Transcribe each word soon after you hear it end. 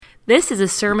This is a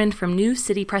sermon from New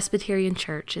City Presbyterian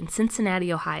Church in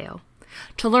Cincinnati, Ohio.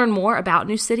 To learn more about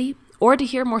New City or to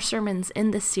hear more sermons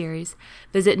in this series,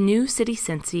 visit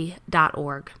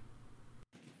newcitycincy.org.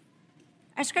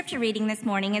 Our scripture reading this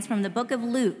morning is from the book of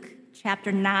Luke,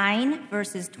 chapter 9,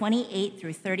 verses 28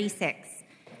 through 36.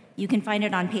 You can find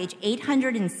it on page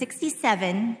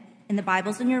 867 in the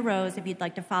Bibles in your rows if you'd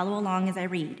like to follow along as I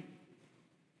read.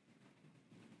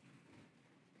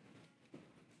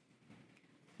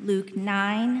 Luke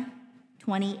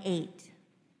 9:28.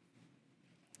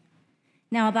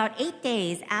 Now about 8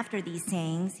 days after these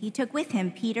sayings, he took with him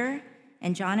Peter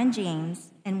and John and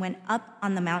James and went up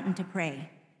on the mountain to pray.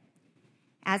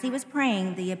 As he was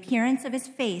praying, the appearance of his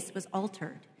face was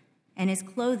altered, and his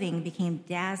clothing became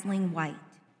dazzling white.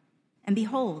 And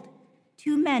behold,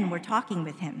 2 men were talking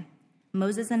with him,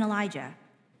 Moses and Elijah,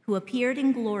 who appeared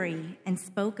in glory and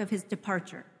spoke of his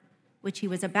departure, which he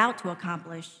was about to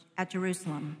accomplish at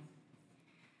Jerusalem.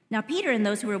 Now Peter and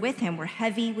those who were with him were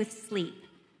heavy with sleep.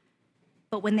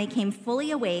 But when they came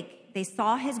fully awake, they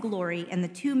saw his glory and the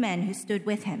 2 men who stood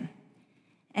with him.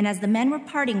 And as the men were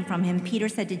parting from him, Peter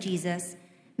said to Jesus,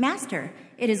 "Master,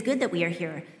 it is good that we are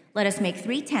here. Let us make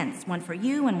 3 tents, one for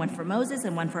you and one for Moses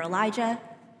and one for Elijah,"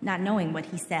 not knowing what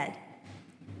he said.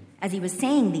 As he was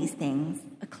saying these things,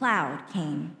 a cloud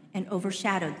came and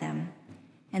overshadowed them,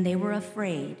 and they were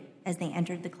afraid as they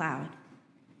entered the cloud.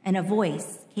 And a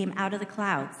voice came out of the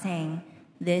cloud saying,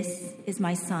 "This is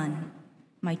my son,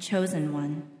 my chosen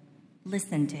one.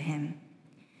 Listen to him."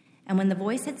 And when the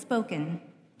voice had spoken,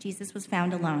 Jesus was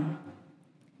found alone.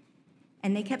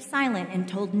 And they kept silent and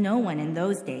told no one in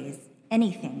those days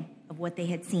anything of what they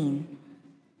had seen.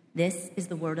 This is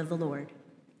the word of the Lord.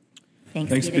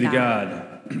 Thanks be to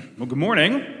God. Well, good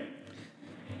morning.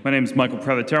 My name is Michael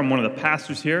Previter. I'm one of the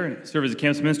pastors here and serve as a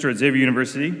campus minister at Xavier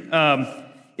University.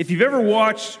 If you've ever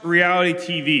watched reality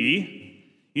TV,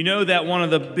 you know that one of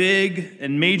the big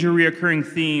and major reoccurring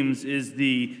themes is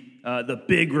the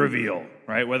big reveal,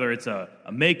 right? Whether it's a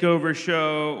makeover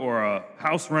show or a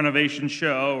house renovation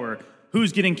show or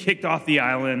who's getting kicked off the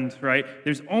island, right?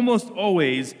 There's almost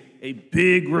always a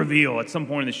big reveal at some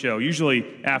point in the show, usually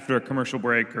after a commercial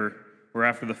break or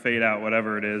after the fade out,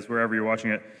 whatever it is, wherever you're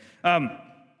watching it.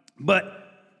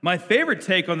 But my favorite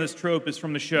take on this trope is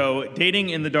from the show Dating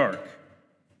in the Dark.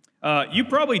 You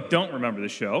probably don't remember the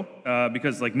show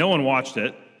because no one watched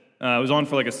it. It was on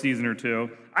for a season or 2.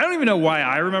 I don't even know why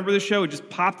I remember the show. It just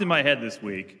popped in my head this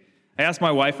week. I asked my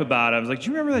wife about it. I was like, "Do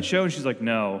you remember that show?" And she's like,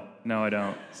 No, I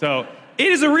don't. So it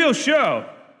is a real show,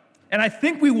 and I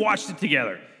think we watched it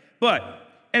together. But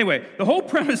anyway, the whole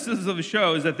premises of the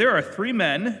show is that there are 3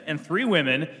 men and 3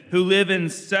 women who live in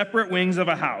separate wings of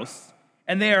a house,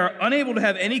 and they are unable to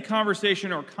have any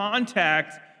conversation or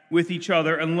contact with each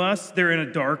other unless they're in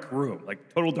a dark room,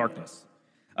 total darkness.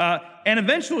 And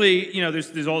eventually,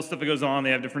 there's all this stuff that goes on.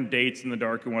 They have different dates in the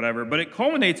dark and whatever, but it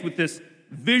culminates with this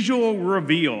visual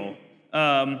reveal,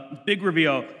 big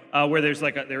reveal, where there's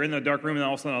they're in the dark room and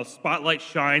all of a sudden a spotlight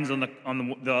shines on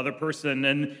the other person,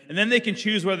 and then they can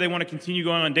choose whether they want to continue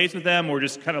going on dates with them or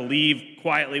just kind of leave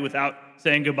quietly without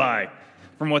saying goodbye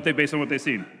based on what they've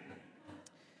seen.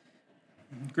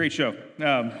 Great show.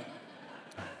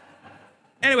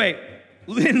 Anyway,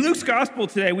 in Luke's gospel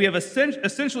today, we have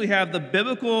essentially have the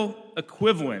biblical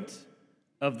equivalent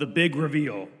of the big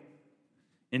reveal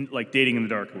in Dating in the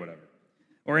Dark or whatever,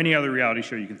 or any other reality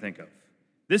show you can think of.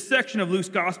 This section of Luke's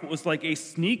gospel is like a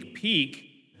sneak peek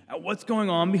at what's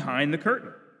going on behind the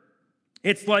curtain.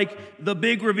 It's like the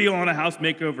big reveal on a house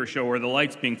makeover show where the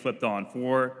light's being flipped on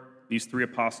for these 3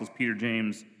 apostles, Peter,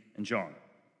 James, and John.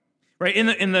 Right?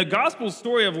 In the gospel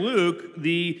story of Luke,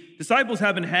 the disciples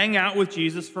have been hanging out with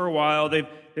Jesus for a while.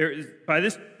 By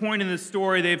this point in the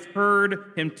story, they've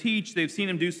heard him teach, they've seen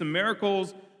him do some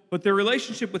miracles, but their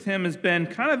relationship with him has been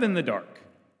kind of in the dark.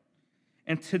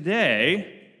 And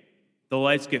today, the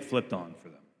lights get flipped on for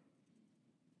them.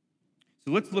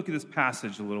 So let's look at this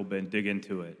passage a little bit and dig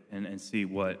into it and see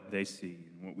what they see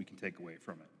and what we can take away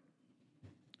from it.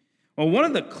 Well, one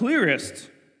of the clearest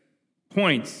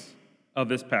points of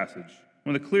this passage,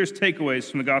 one of the clearest takeaways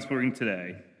from the gospel reading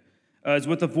today, is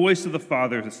what the voice of the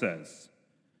Father says.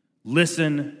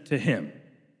 Listen to him.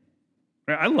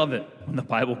 Right? I love it when the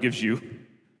Bible gives you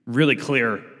really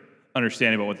clear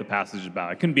understanding about what the passage is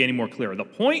about. It couldn't be any more clear. The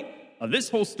point of this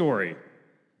whole story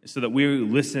is so that we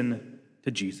listen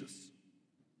to Jesus.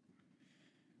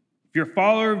 If you're a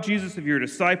follower of Jesus, if you're a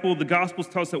disciple, the Gospels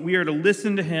tell us that we are to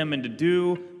listen to him and to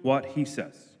do what he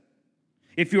says.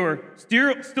 If you're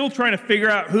still trying to figure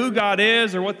out who God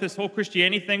is or what this whole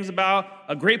Christianity thing's about,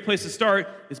 a great place to start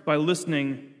is by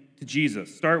listening to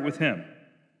Jesus. Start with him.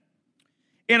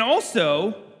 And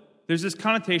also, there's this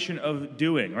connotation of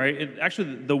doing, right?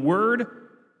 Actually, the word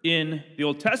in the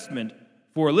Old Testament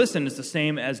for listen is the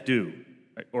same as do,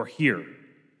 right? Or hear,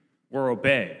 or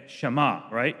obey, shema,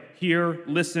 right? Hear,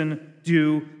 listen,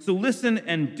 do. So listen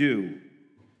and do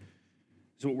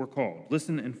is what we're called.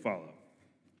 Listen and follow.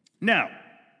 Now,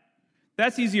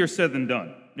 that's easier said than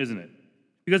done, isn't it?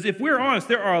 Because if we're honest,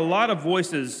 there are a lot of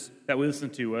voices that we listen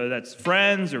to, whether that's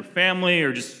friends or family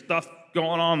or just stuff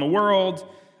going on in the world.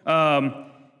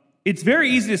 It's very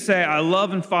easy to say, I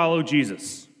love and follow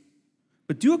Jesus.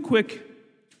 But do a quick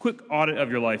audit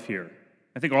of your life here.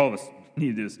 I think all of us need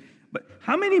to do this. But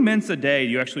how many minutes a day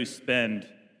do you actually spend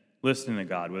listening to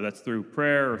God, whether that's through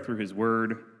prayer or through His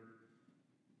Word?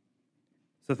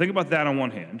 So think about that on one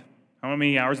hand. How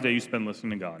many hours a day you spend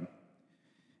listening to God?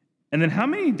 And then how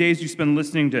many days do you spend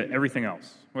listening to everything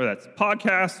else? Whether that's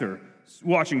podcasts or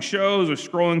watching shows or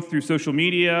scrolling through social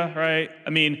media, right?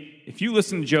 I mean, if you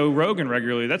listen to Joe Rogan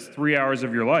regularly, that's 3 hours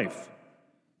of your life.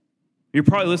 You're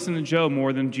probably listening to Joe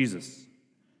more than Jesus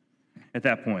at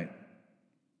that point.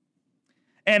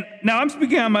 And now I'm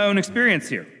speaking on my own experience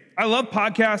here. I love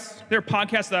podcasts. There are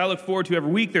podcasts that I look forward to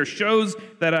every week. There are shows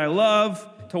that I love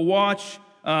to watch,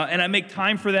 and I make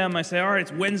time for them. I say, all right,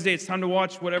 it's Wednesday. It's time to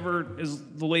watch whatever is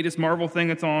the latest Marvel thing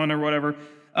that's on or whatever.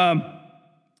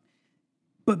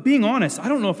 But being honest, I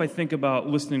don't know if I think about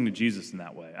listening to Jesus in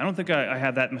that way. I don't think I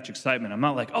have that much excitement. I'm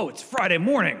not like, oh, it's Friday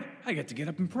morning. I get to get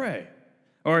up and pray.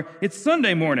 Or it's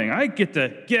Sunday morning. I get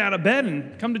to get out of bed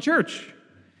and come to church.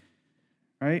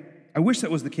 Right? I wish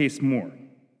that was the case more.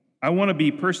 I want to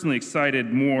be personally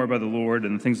excited more by the Lord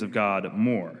and the things of God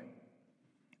more.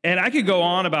 And I could go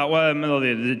on about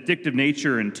the addictive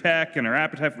nature in tech and our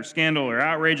appetite for scandal or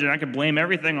outrage, and I could blame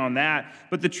everything on that.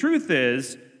 But the truth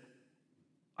is,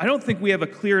 I don't think we have a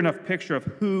clear enough picture of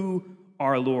who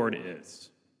our Lord is.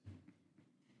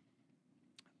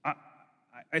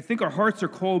 I think our hearts are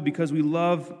cold because we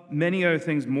love many other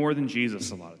things more than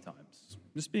Jesus a lot of times.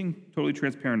 Just being totally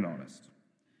transparent and honest.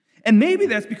 And maybe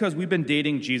that's because we've been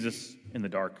dating Jesus in the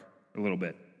dark a little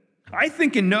bit. I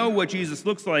think and know what Jesus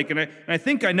looks like, and I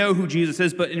think I know who Jesus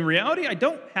is, but in reality, I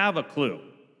don't have a clue.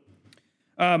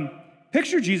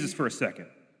 Picture Jesus for a second.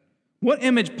 What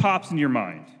image pops in your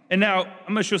mind? And now,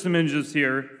 I'm going to show some images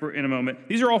here in a moment.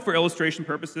 These are all for illustration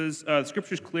purposes. The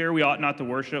Scripture's clear. We ought not to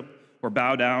worship or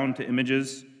bow down to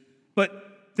images.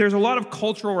 But there's a lot of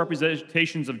cultural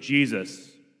representations of Jesus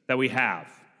that we have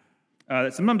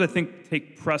that sometimes I think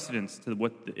take precedence to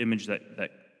what the image that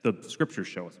the Scriptures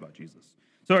show us about Jesus.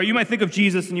 So you might think of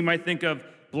Jesus and you might think of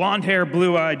blonde hair,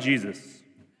 blue-eyed Jesus.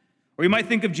 Or you might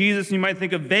think of Jesus and you might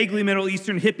think of vaguely Middle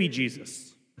Eastern hippie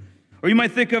Jesus. Or you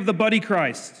might think of the Buddy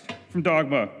Christ from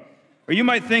Dogma. Or you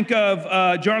might think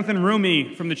of Jonathan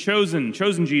Rumi from The Chosen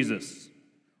Jesus.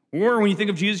 Or when you think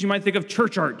of Jesus, you might think of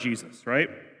church art Jesus, right?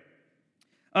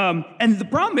 And the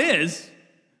problem is,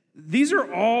 these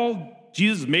are all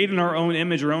Jesus made in our own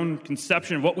image, our own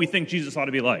conception of what we think Jesus ought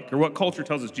to be like, or what culture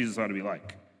tells us Jesus ought to be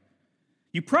like.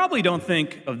 You probably don't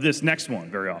think of this next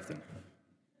one very often.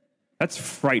 That's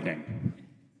frightening.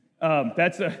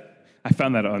 I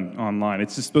found that online.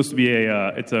 It's just supposed to be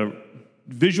it's a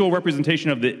visual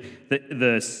representation of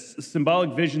the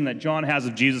symbolic vision that John has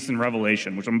of Jesus in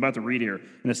Revelation, which I'm about to read here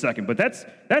in a second. But that's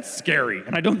scary,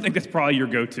 and I don't think that's probably your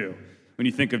go-to when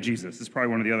you think of Jesus. It's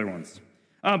probably one of the other ones.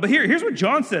 But here's what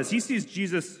John says. He sees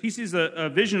Jesus. He sees a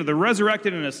vision of the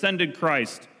resurrected and ascended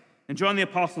Christ. And John the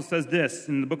Apostle says this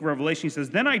in the book of Revelation. He says,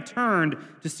 "Then I turned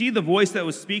to see the voice that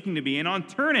was speaking to me, and on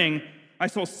turning, I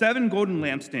saw 7 golden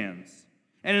lampstands.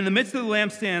 And in the midst of the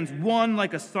lampstands, one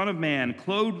like a son of man,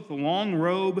 clothed with a long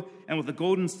robe and with a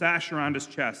golden sash around his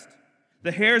chest.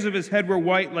 The hairs of his head were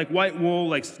white, like white wool,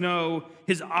 like snow.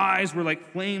 His eyes were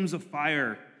like flames of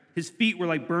fire. His feet were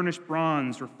like burnished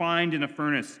bronze, refined in a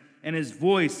furnace. And his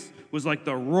voice was like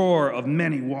the roar of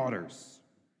many waters.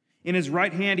 In his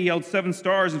right hand he held 7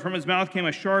 stars, and from his mouth came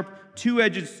a sharp,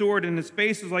 2-edged sword, and his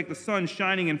face was like the sun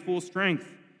shining in full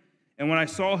strength. And when I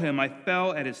saw him, I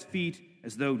fell at his feet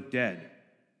as though dead.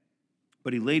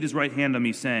 But he laid his right hand on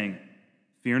me, saying,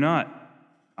 'Fear not.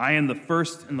 I am the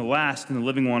first and the last and the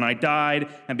living one. I died,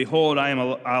 and behold, I am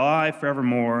alive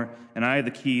forevermore, and I have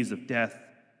the keys of death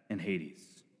and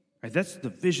Hades.'" Right, that's the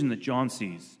vision that John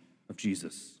sees of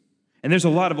Jesus. And there's a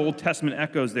lot of Old Testament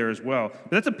echoes there as well.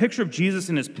 But that's a picture of Jesus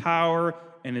in his power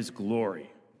and his glory.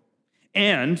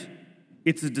 And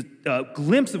it's a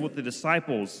glimpse of what the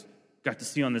disciples got to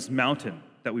see on this mountain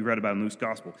that we read about in Luke's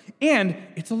gospel. And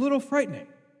it's a little frightening,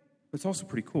 but it's also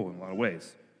pretty cool in a lot of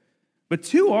ways. But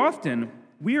too often,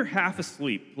 we are half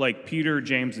asleep, like Peter,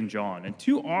 James, and John. And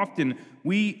too often,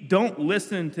 we don't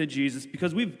listen to Jesus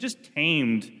because we've just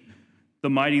tamed the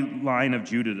mighty line of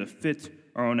Judah to fit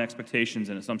our own expectations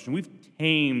and assumptions. We've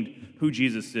tamed who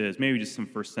Jesus is, maybe just some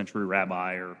first century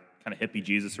rabbi or kind of hippie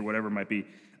Jesus or whatever it might be.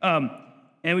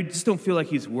 And we just don't feel like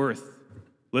he's worth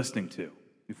listening to,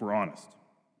 if we're honest.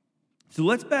 So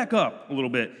let's back up a little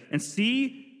bit and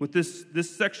see what this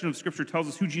section of Scripture tells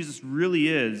us who Jesus really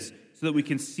is so that we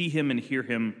can see him and hear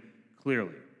him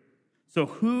clearly. So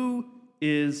who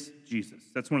is Jesus?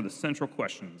 That's one of the central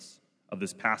questions of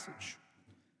this passage.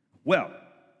 Well,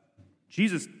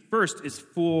 Jesus, first, is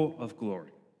full of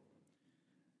glory.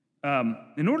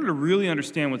 In order to really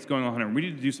understand what's going on here, we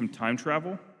need to do some time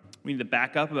travel. We need to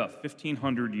back up about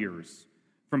 1,500 years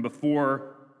from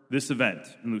before this event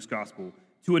in Luke's gospel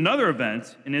to another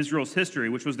event in Israel's history,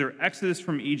 which was their exodus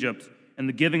from Egypt and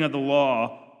the giving of the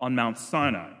law on Mount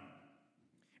Sinai.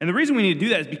 And the reason we need to do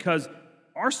that is because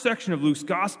our section of Luke's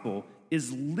gospel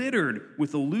is littered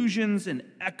with allusions and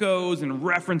echoes and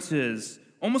references,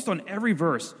 almost on every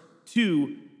verse,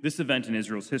 to this event in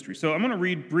Israel's history. So I'm going to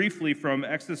read briefly from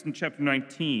Exodus in chapter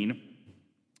 19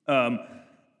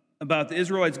 about the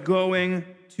Israelites going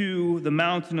to the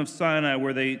mountain of Sinai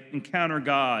where they encounter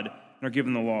God and are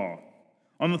given the law.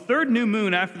 On the third new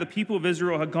moon after the people of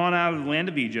Israel had gone out of the land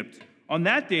of Egypt, on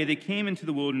that day they came into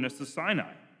the wilderness of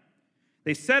Sinai.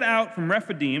 They set out from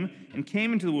Rephidim and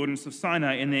came into the wilderness of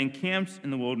Sinai, and they encamped in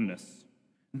the wilderness.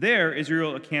 There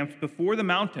Israel encamped before the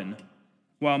mountain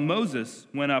while Moses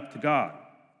went up to God.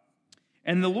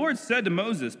 And the Lord said to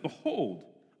Moses, "Behold,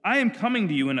 I am coming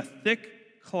to you in a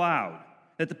thick cloud,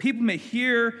 that the people may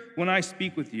hear when I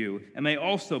speak with you, and may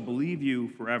also believe you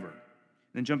forever."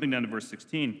 And then jumping down to verse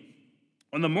 16.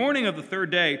 On the morning of the third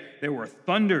day, there were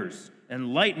thunders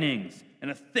and lightnings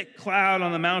and a thick cloud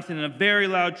on the mountain and a very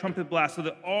loud trumpet blast, so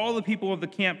that all the people of the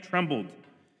camp trembled.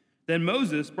 Then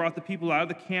Moses brought the people out of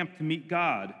the camp to meet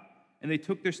God, and they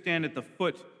took their stand at the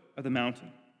foot of the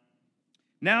mountain.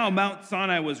 Now Mount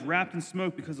Sinai was wrapped in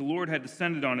smoke because the Lord had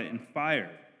descended on it in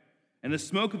fire. And the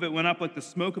smoke of it went up like the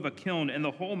smoke of a kiln, and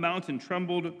the whole mountain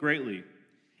trembled greatly.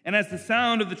 And as the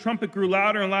sound of the trumpet grew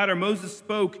louder and louder, Moses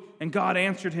spoke, and God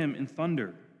answered him in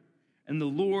thunder. And the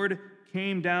Lord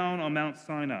came down on Mount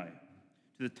Sinai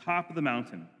to the top of the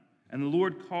mountain. And the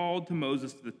Lord called to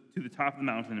Moses to the top of the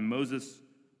mountain, and Moses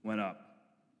went up.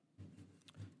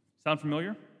 Sound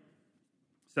familiar?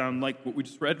 Sound like what we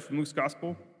just read from Luke's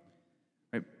gospel?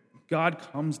 Right? God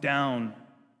comes down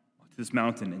to this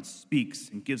mountain and speaks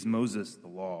and gives Moses the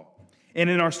law.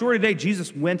 And in our story today,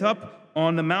 Jesus went up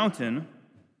on the mountain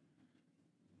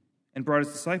and brought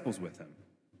his disciples with him.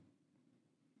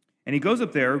 And he goes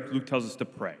up there, Luke tells us, to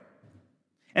pray.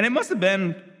 And it must have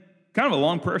been kind of a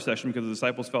long prayer session because the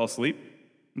disciples fell asleep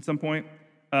at some point.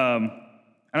 I don't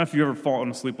know if you've ever fallen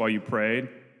asleep while you prayed,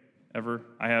 ever.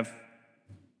 I have,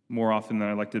 more often than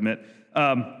I like to admit.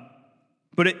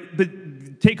 But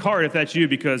take heart if that's you,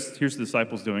 because here's the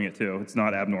disciples doing it too. It's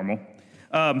not abnormal.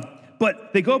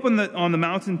 But they go up on the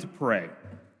mountain to pray.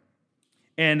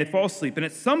 And they fall asleep. And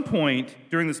at some point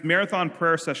during this marathon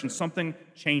prayer session, something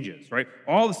changes, right?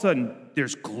 All of a sudden,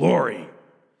 there's glory.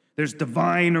 There's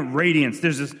divine radiance.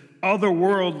 There's this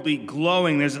otherworldly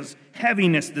glowing. There's this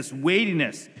heaviness, this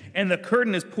weightiness. And the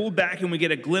curtain is pulled back, and we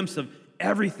get a glimpse of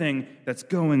everything that's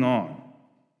going on.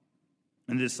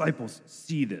 And the disciples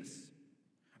see this.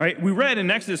 Right? We read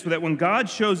in Exodus that when God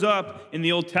shows up in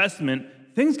the Old Testament,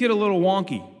 things get a little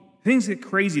wonky. Things get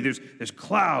crazy. There's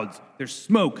clouds, there's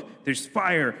smoke, there's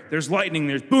fire, there's lightning,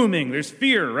 there's booming, there's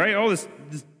fear, right? All this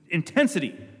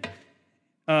intensity.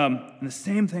 And the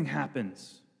same thing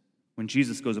happens when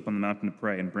Jesus goes up on the mountain to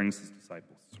pray and brings his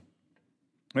disciples.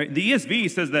 Right? The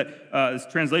ESV says that, this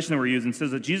translation that we're using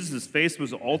says that Jesus' face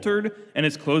was altered and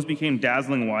his clothes became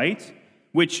dazzling white,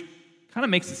 which kind of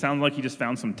makes it sound like he just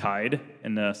found some Tide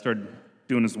and started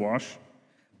doing his wash.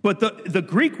 But the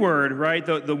Greek word, right,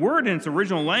 the word in its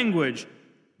original language,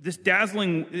 this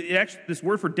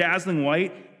word for dazzling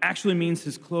white actually means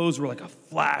his clothes were like a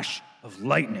flash of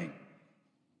lightning.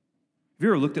 Have you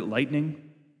ever looked at lightning?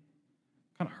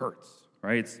 It kind of hurts,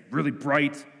 right? It's really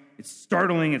bright, it's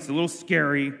startling, it's a little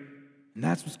scary, and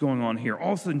that's what's going on here.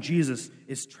 All of a sudden, Jesus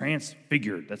is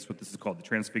transfigured. That's what this is called, the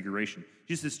transfiguration.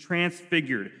 Jesus is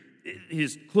transfigured.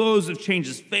 His clothes have changed.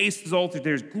 His face is altered.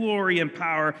 There's glory and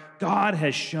power. God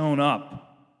has shown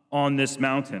up on this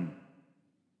mountain.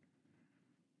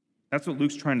 That's what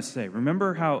Luke's trying to say.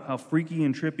 Remember how freaky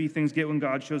and trippy things get when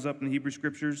God shows up in the Hebrew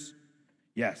Scriptures?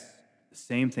 Yes, the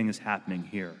same thing is happening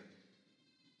here.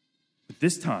 But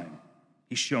this time,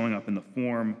 he's showing up in the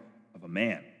form of a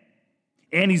man.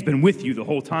 And he's been with you the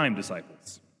whole time,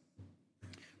 disciples.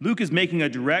 Luke is making a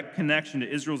direct connection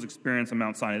to Israel's experience on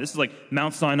Mount Sinai. This is like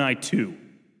Mount Sinai 2.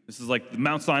 This is like the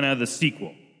Mount Sinai, the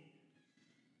sequel.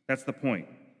 That's the point.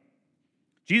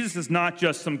 Jesus is not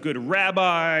just some good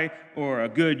rabbi or a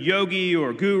good yogi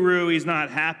or guru. He's not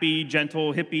happy,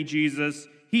 gentle, hippie Jesus.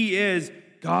 He is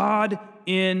God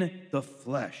in the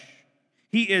flesh.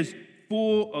 He is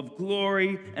full of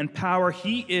glory and power.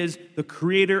 He is the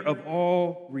creator of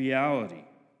all reality.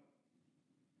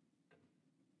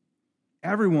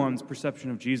 Everyone's perception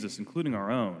of Jesus, including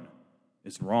our own,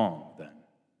 is wrong, then,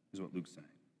 is what Luke's saying.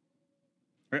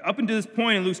 Right, up until this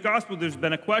point in Luke's gospel, there's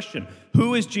been a question.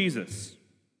 Who is Jesus?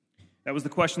 That was the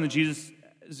question that Jesus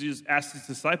asked his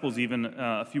disciples even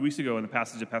a few weeks ago in the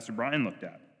passage that Pastor Brian looked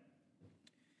at.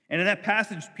 And in that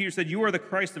passage, Peter said, "You are the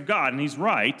Christ of God," and he's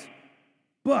right.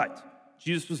 But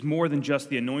Jesus was more than just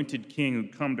the anointed king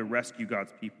who'd come to rescue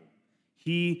God's people.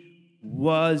 He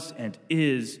was and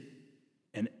is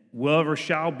and forever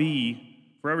shall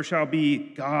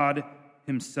be God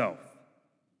himself.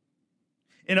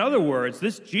 In other words,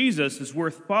 this Jesus is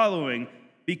worth following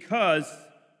because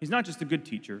he's not just a good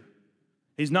teacher.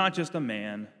 He's not just a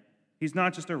man. He's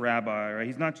not just a rabbi, right?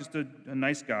 He's not just a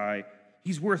nice guy.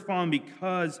 He's worth following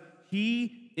because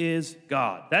he is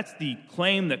God. That's the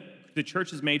claim that the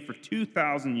church has made for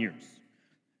 2,000 years.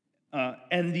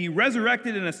 And the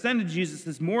resurrected and ascended Jesus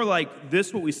is more like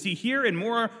this, what we see here, and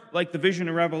more like the vision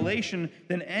of Revelation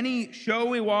than any show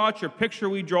we watch or picture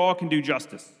we draw can do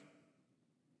justice.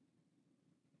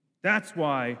 That's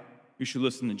why you should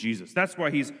listen to Jesus. That's why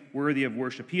he's worthy of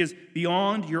worship. He is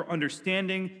beyond your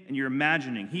understanding and your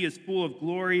imagining. He is full of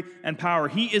glory and power.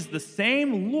 He is the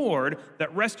same Lord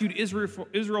that rescued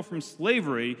Israel from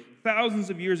slavery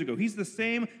thousands of years ago. He's the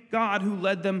same God who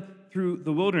led them through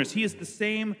the wilderness. He is the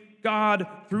same God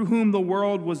through whom the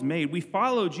world was made. We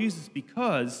follow Jesus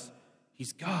because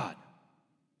he's God.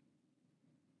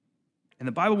 And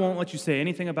the Bible won't let you say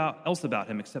anything else about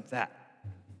him except that.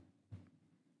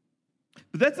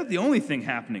 But that's not the only thing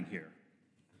happening here.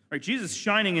 Right, Jesus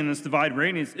shining in this divine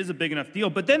radiance is a big enough deal.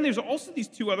 But then there's also these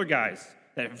two other guys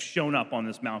that have shown up on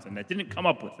this mountain that didn't come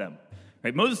up with them.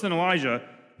 Right, Moses and Elijah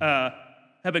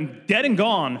have been dead and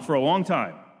gone for a long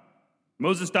time.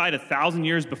 Moses died 1,000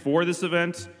 years before this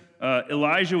event.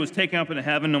 Elijah was taken up into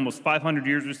heaven almost 500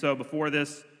 years or so before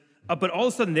this. But all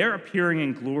of a sudden, they're appearing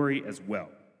in glory as well.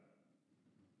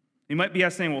 You might be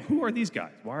saying, well, who are these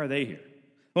guys? Why are they here?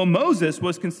 Well, Moses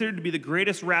was considered to be the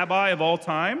greatest rabbi of all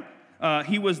time.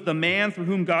 He was the man through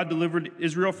whom God delivered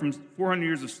Israel from 400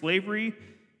 years of slavery.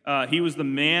 He was the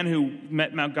man who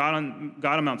met God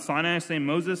on Mount Sinai, same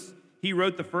Moses. He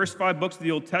wrote the first 5 books of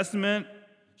the Old Testament,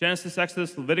 Genesis,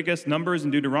 Exodus, Leviticus, Numbers,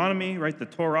 and Deuteronomy, right, the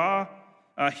Torah.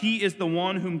 He is the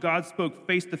one whom God spoke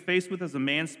face to face with as a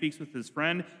man speaks with his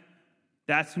friend.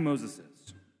 That's who Moses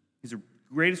is. He's the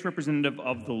greatest representative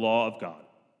of the law of God.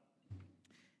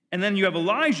 And then you have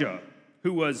Elijah,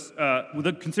 who was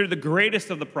considered the greatest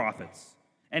of the prophets.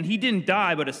 And he didn't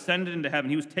die, but ascended into heaven.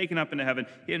 He was taken up into heaven.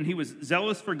 And he was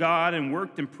zealous for God and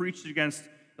worked and preached against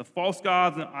the false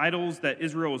gods and idols that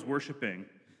Israel was worshiping.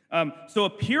 So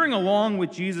appearing along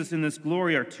with Jesus in this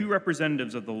glory are two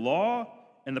representatives of the law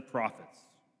and the prophets.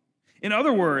 In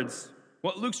other words,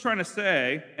 what Luke's trying to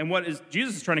say, and what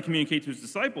Jesus is trying to communicate to his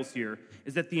disciples here,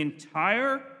 is that the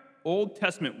entire Old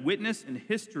Testament witness and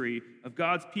history of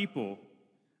God's people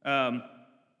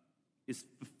is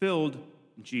fulfilled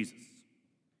in Jesus.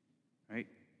 Right?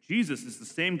 Jesus is the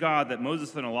same God that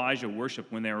Moses and Elijah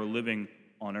worshiped when they were living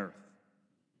on earth.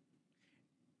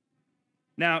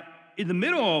 Now, in the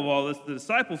middle of all this, the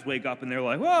disciples wake up and they're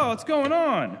like, "Whoa, what's going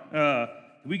on?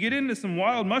 Did we get into some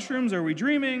wild mushrooms? Are we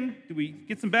dreaming? Did we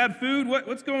get some bad food?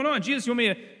 What's going on? Jesus, you want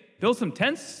me to build some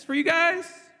tents for you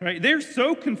guys?" Right? They're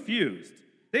so confused.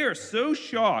 They are so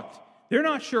shocked. They're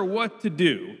not sure what to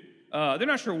do. They're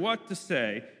not sure what to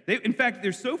say. In fact,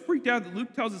 they're so freaked out that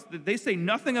Luke tells us that they say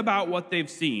nothing about what they've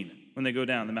seen when they go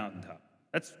down the mountaintop.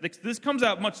 This comes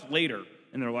out much later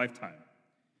in their lifetime,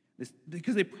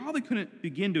 because they probably couldn't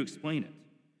begin to explain it.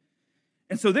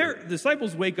 And so their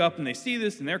disciples wake up and they see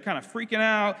this and they're kind of freaking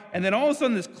out. And then all of a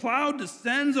sudden this cloud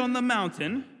descends on the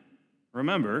mountain.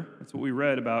 Remember, that's what we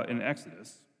read about in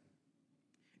Exodus.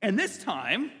 And this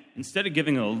time, instead of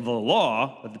giving the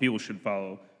law that the people should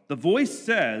follow, the voice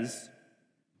says,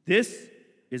 "This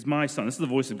is my son." This is the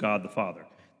voice of God the Father.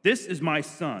 "This is my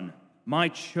son, my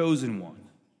chosen one.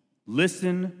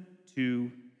 Listen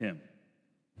to him."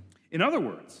 In other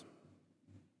words,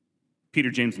 Peter,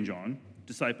 James, and John,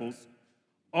 disciples,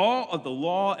 all of the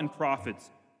law and prophets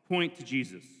point to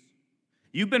Jesus.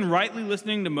 You've been rightly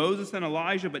listening to Moses and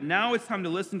Elijah, but now it's time to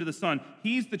listen to the Son.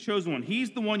 He's the chosen one.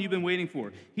 He's the one you've been waiting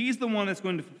for. He's the one that's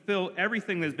going to fulfill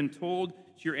everything that's been told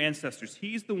to your ancestors.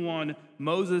 He's the one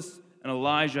Moses and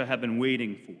Elijah have been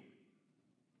waiting for.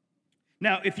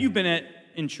 Now, if you've been at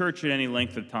in church at any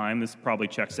length of time, this probably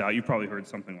checks out. You probably heard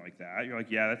something like that. You're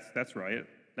like, yeah, that's right.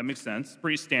 That makes sense.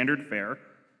 Pretty standard fare.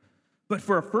 But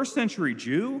for a first century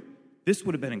Jew, this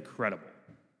would have been incredible.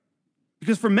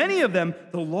 Because for many of them,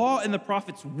 the law and the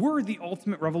prophets were the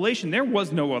ultimate revelation. There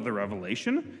was no other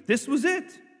revelation. This was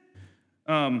it.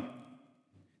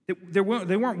 They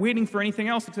weren't waiting for anything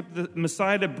else except the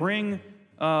Messiah to bring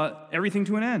everything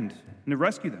to an end and to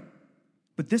rescue them.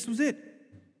 But this was it.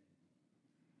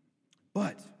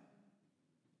 But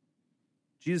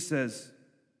Jesus says,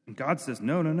 and God says,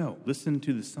 no, listen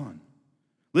to the Son.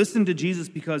 Listen to Jesus,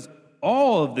 because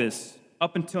all of this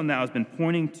up until now has been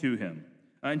pointing to him.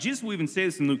 And Jesus will even say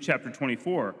this in Luke chapter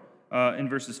 24, in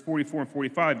verses 44 and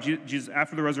 45. Jesus,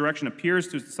 after the resurrection, appears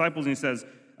to his disciples and he says,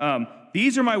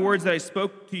 these are my words that I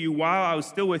spoke to you while I was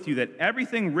still with you, that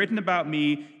everything written about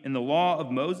me in the law of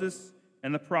Moses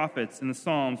and the prophets and the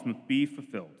Psalms must be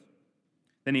fulfilled.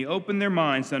 Then he opened their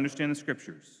minds to understand the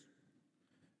Scriptures.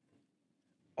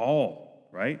 All,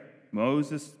 right?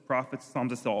 Moses, prophets,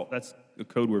 Psalms, that's a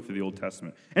code word for the Old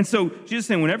Testament. And so Jesus is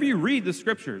saying, whenever you read the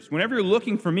Scriptures, whenever you're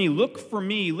looking for me, look for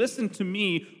me, listen to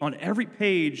me on every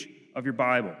page of your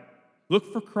Bible.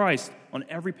 Look for Christ on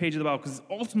every page of the Bible, because it's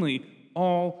ultimately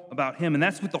all about him. And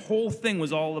that's what the whole thing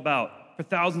was all about for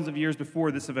thousands of years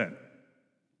before this event.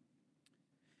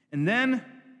 And then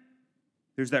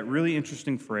there's that really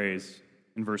interesting phrase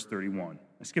in verse 31.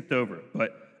 I skipped over it,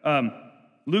 but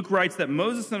Luke writes that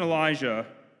Moses and Elijah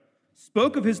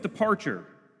spoke of his departure,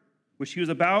 which he was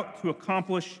about to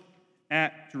accomplish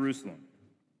at Jerusalem.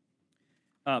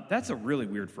 That's a really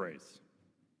weird phrase.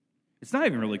 It's not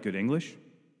even really good English,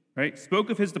 right? Spoke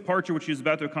of his departure, which he was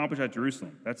about to accomplish at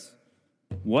Jerusalem. That's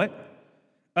what?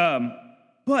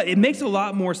 But it makes a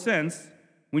lot more sense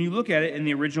when you look at it in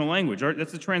the original language.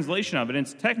 That's a translation of it, and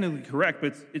it's technically correct,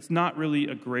 but it's not really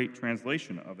a great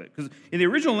translation of it. Because in the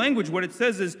original language, what it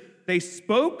says is they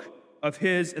spoke of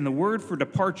his, and the word for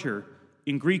departure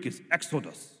in Greek is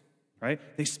exodus, right?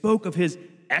 They spoke of his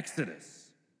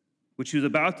exodus, which he was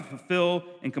about to fulfill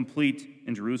and complete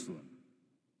in Jerusalem.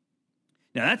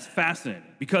 Now that's fascinating,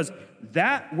 because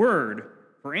that word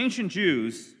for ancient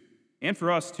Jews and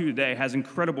for us too today has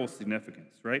incredible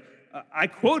significance, right? I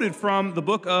quoted from the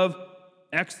book of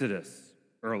Exodus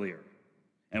earlier.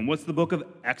 And what's the book of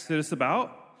Exodus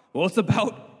about? Well, it's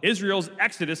about Israel's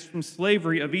exodus from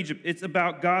slavery of Egypt. It's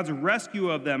about God's rescue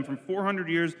of them from 400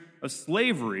 years of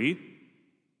slavery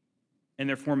and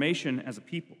their formation as a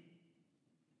people.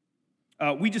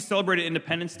 We just celebrated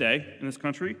Independence Day in this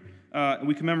country.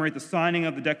 We commemorate the signing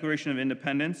of the Declaration of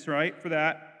Independence, right, for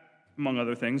that, among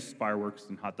other things, fireworks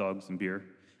and hot dogs and beer.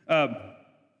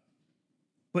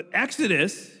 But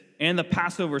Exodus and the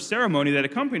Passover ceremony that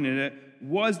accompanied it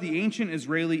was the ancient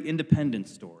Israeli independence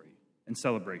story and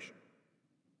celebration.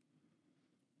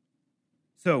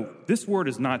 So this word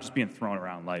is not just being thrown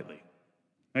around lightly.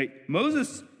 Right?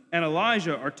 Moses and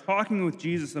Elijah are talking with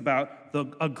Jesus about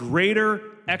a greater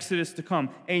exodus to come,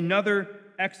 another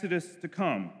exodus to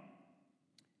come.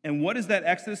 And what is that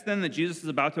exodus then that Jesus is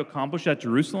about to accomplish at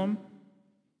Jerusalem?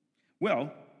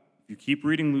 Well, if you keep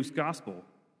reading Luke's gospel,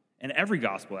 and every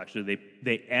gospel actually,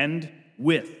 they end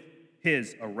with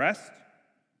his arrest,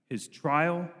 his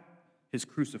trial, his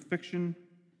crucifixion,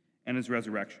 and his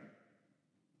resurrection.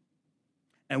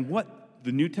 And what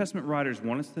the New Testament writers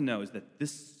want us to know is that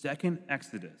this second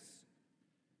exodus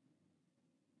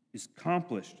is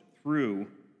accomplished through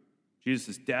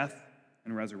Jesus' death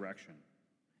and resurrection.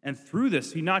 And through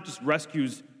this, he not just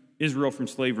rescues Israel from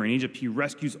slavery in Egypt, he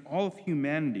rescues all of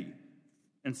humanity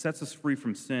and sets us free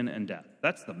from sin and death.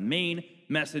 That's the main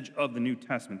message of the New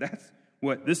Testament. That's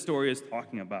what this story is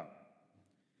talking about.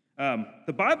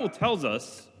 The Bible tells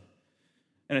us,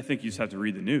 and I think you just have to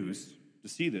read the news to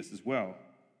see this as well,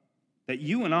 that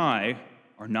you and I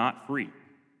are not free.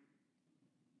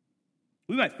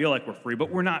 We might feel like we're free,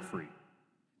 but we're not free.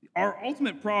 Our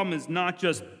ultimate problem is not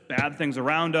just bad things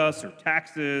around us or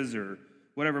taxes or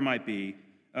whatever it might be,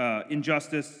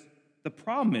 injustice. The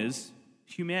problem is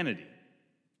humanity.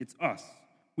 It's us.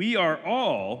 We are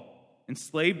all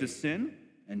enslaved to sin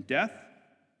and death,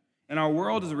 and our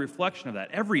world is a reflection of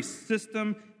that. Every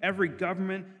system, every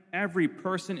government, every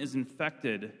person is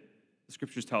infected, the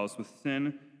scriptures tell us, with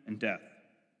sin and death.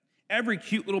 Every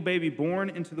cute little baby born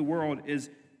into the world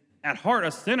is at heart a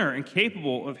sinner and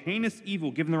capable of heinous evil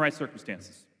given the right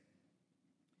circumstances.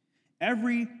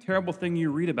 Every terrible thing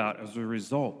you read about is a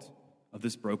result of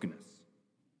this brokenness.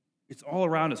 It's all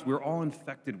around us. We're all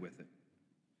infected with it.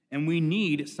 And we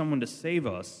need someone to save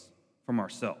us from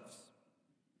ourselves.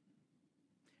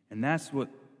 And that's what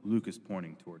Luke is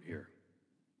pointing toward here.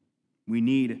 We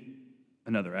need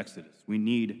another Exodus. We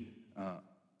need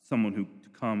someone who to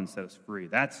come and set us free.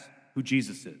 That's who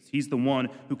Jesus is. He's the one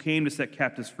who came to set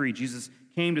captives free. Jesus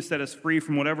came to set us free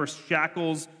from whatever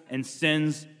shackles and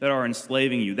sins that are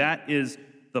enslaving you. That is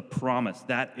the promise.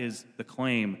 That is the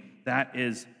claim. That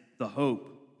is the hope.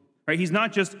 Right? He's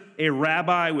not just a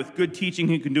rabbi with good teaching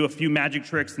who can do a few magic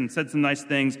tricks and said some nice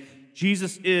things.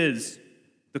 Jesus is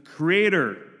the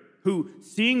creator who,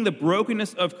 seeing the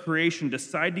brokenness of creation,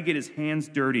 decided to get his hands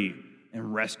dirty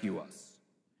and rescue us.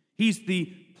 He's the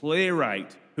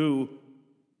playwright who,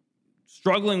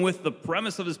 struggling with the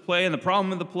premise of his play and the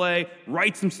problem of the play,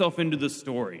 writes himself into the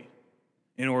story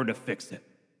in order to fix it.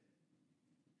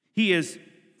 He is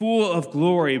full of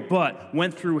glory, but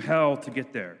went through hell to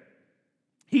get there.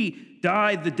 He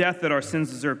died the death that our sins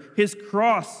deserve. His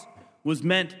cross was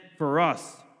meant for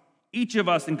us. Each of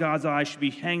us in God's eyes should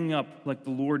be hanging up like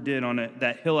the Lord did on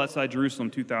that hill outside Jerusalem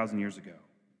 2,000 years ago.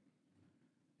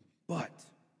 But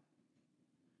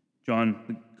John,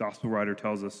 the gospel writer,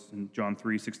 tells us in John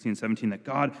 3:16-17 that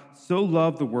God so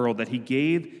loved the world that he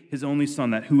gave his only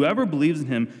Son, that whoever believes in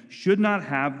him should not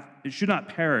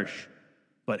perish,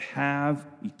 but have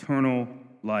eternal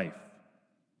life.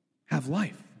 Have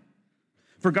life.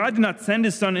 For God did not send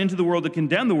his Son into the world to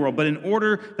condemn the world, but in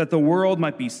order that the world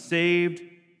might be saved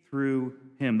through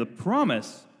him. The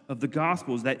promise of the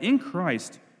gospel is that in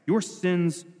Christ, your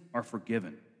sins are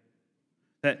forgiven.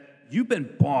 That you've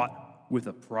been bought with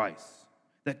a price.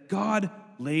 That God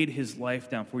laid his life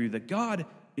down for you. That God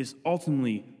is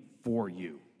ultimately for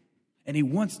you. And he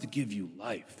wants to give you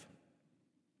life.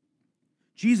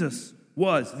 Jesus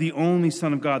was the only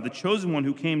Son of God, the chosen one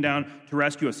who came down to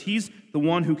rescue us. He's the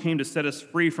one who came to set us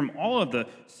free from all of the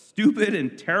stupid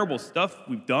and terrible stuff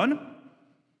we've done.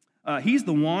 He's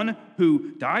the one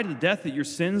who died the death that your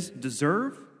sins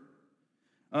deserve.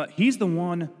 He's the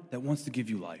one that wants to give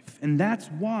you life. And that's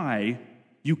why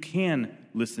you can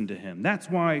listen to him. That's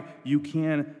why you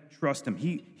can trust him.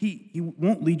 He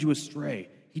won't lead you astray.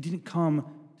 He didn't come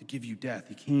to give you death.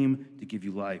 He came to give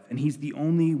you life. And he's the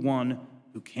only one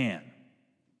who can.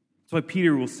 That's why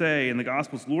Peter will say in the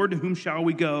Gospels, Lord, to whom shall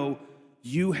we go?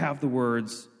 You have the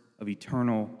words of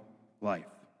eternal life.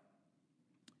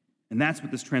 And that's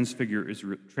what this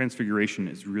transfiguration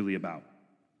is really about.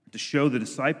 To show the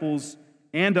disciples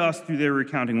and us through their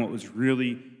recounting what was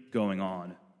really going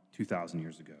on 2,000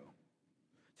 years ago.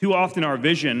 Too often our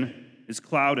vision is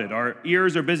clouded. Our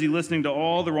ears are busy listening to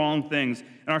all the wrong things.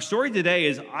 And our story today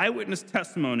is eyewitness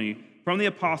testimony from the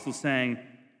apostles saying,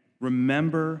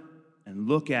 remember and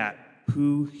look at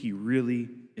who he really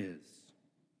is.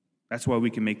 That's why we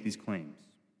can make these claims.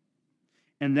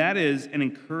 And that is an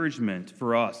encouragement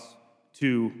for us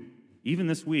to, even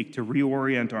this week, to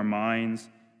reorient our minds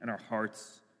and our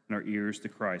hearts and our ears to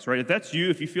Christ, right? If that's you,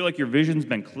 if you feel like your vision's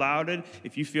been clouded,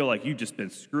 if you feel like you've just been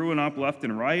screwing up left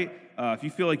and right, if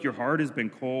you feel like your heart has been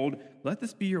cold, let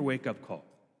this be your wake-up call,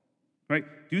 right?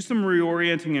 Do some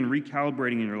reorienting and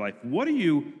recalibrating in your life. What are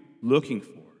you looking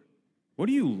for? What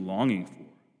are you longing for?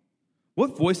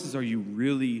 What voices are you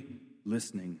really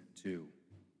listening to?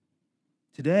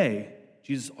 Today,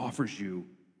 Jesus offers you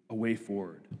a way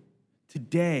forward.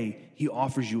 Today, he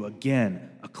offers you again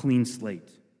a clean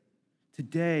slate.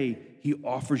 Today, he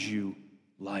offers you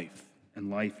life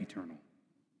and life eternal.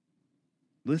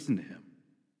 Listen to him.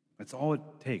 That's all it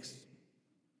takes.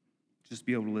 Just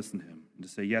be able to listen to him and to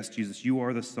say, yes, Jesus, you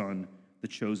are the Son, the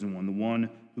chosen one, the one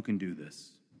who can do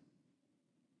this.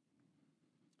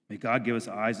 May God give us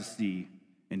eyes to see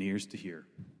and ears to hear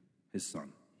his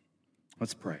Son.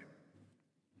 Let's pray.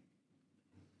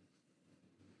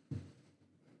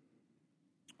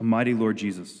 Almighty Lord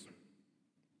Jesus,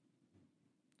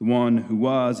 the one who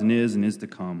was and is to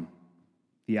come,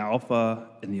 the Alpha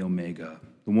and the Omega,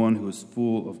 the one who is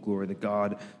full of glory, the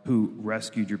God who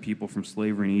rescued your people from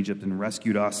slavery in Egypt and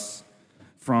rescued us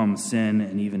from sin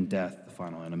and even death, the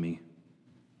final enemy.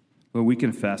 Lord, we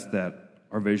confess that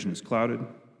our vision is clouded,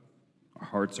 our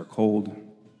hearts are cold,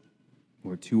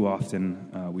 Lord, too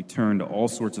often we turn to all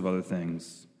sorts of other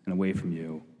things and away from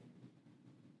you.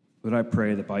 Lord, I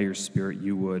pray that by your Spirit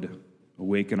you would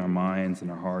awaken our minds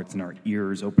and our hearts and our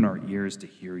ears, open our ears to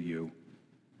hear you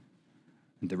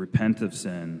and to repent of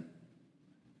sin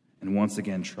and once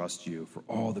again trust you for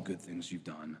all the good things you've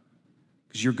done.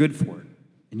 Because you're good for it,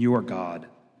 and you are God.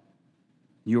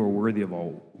 You are worthy of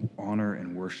all honor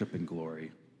and worship and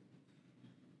glory.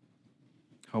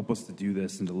 Help us to do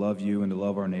this and to love you and to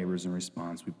love our neighbors in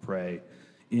response. We pray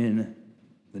in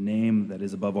the name that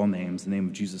is above all names, the name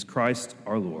of Jesus Christ,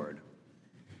 our Lord.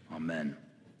 Amen.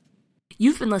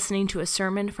 You've been listening to a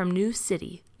sermon from New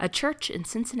City, a church in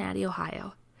Cincinnati,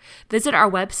 Ohio. Visit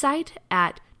our website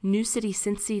at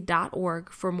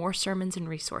newcitycincy.org for more sermons and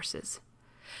resources.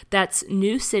 That's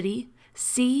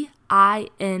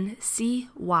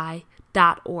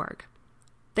newcitycincy.org.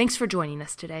 Thanks for joining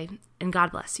us today, and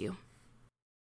God bless you.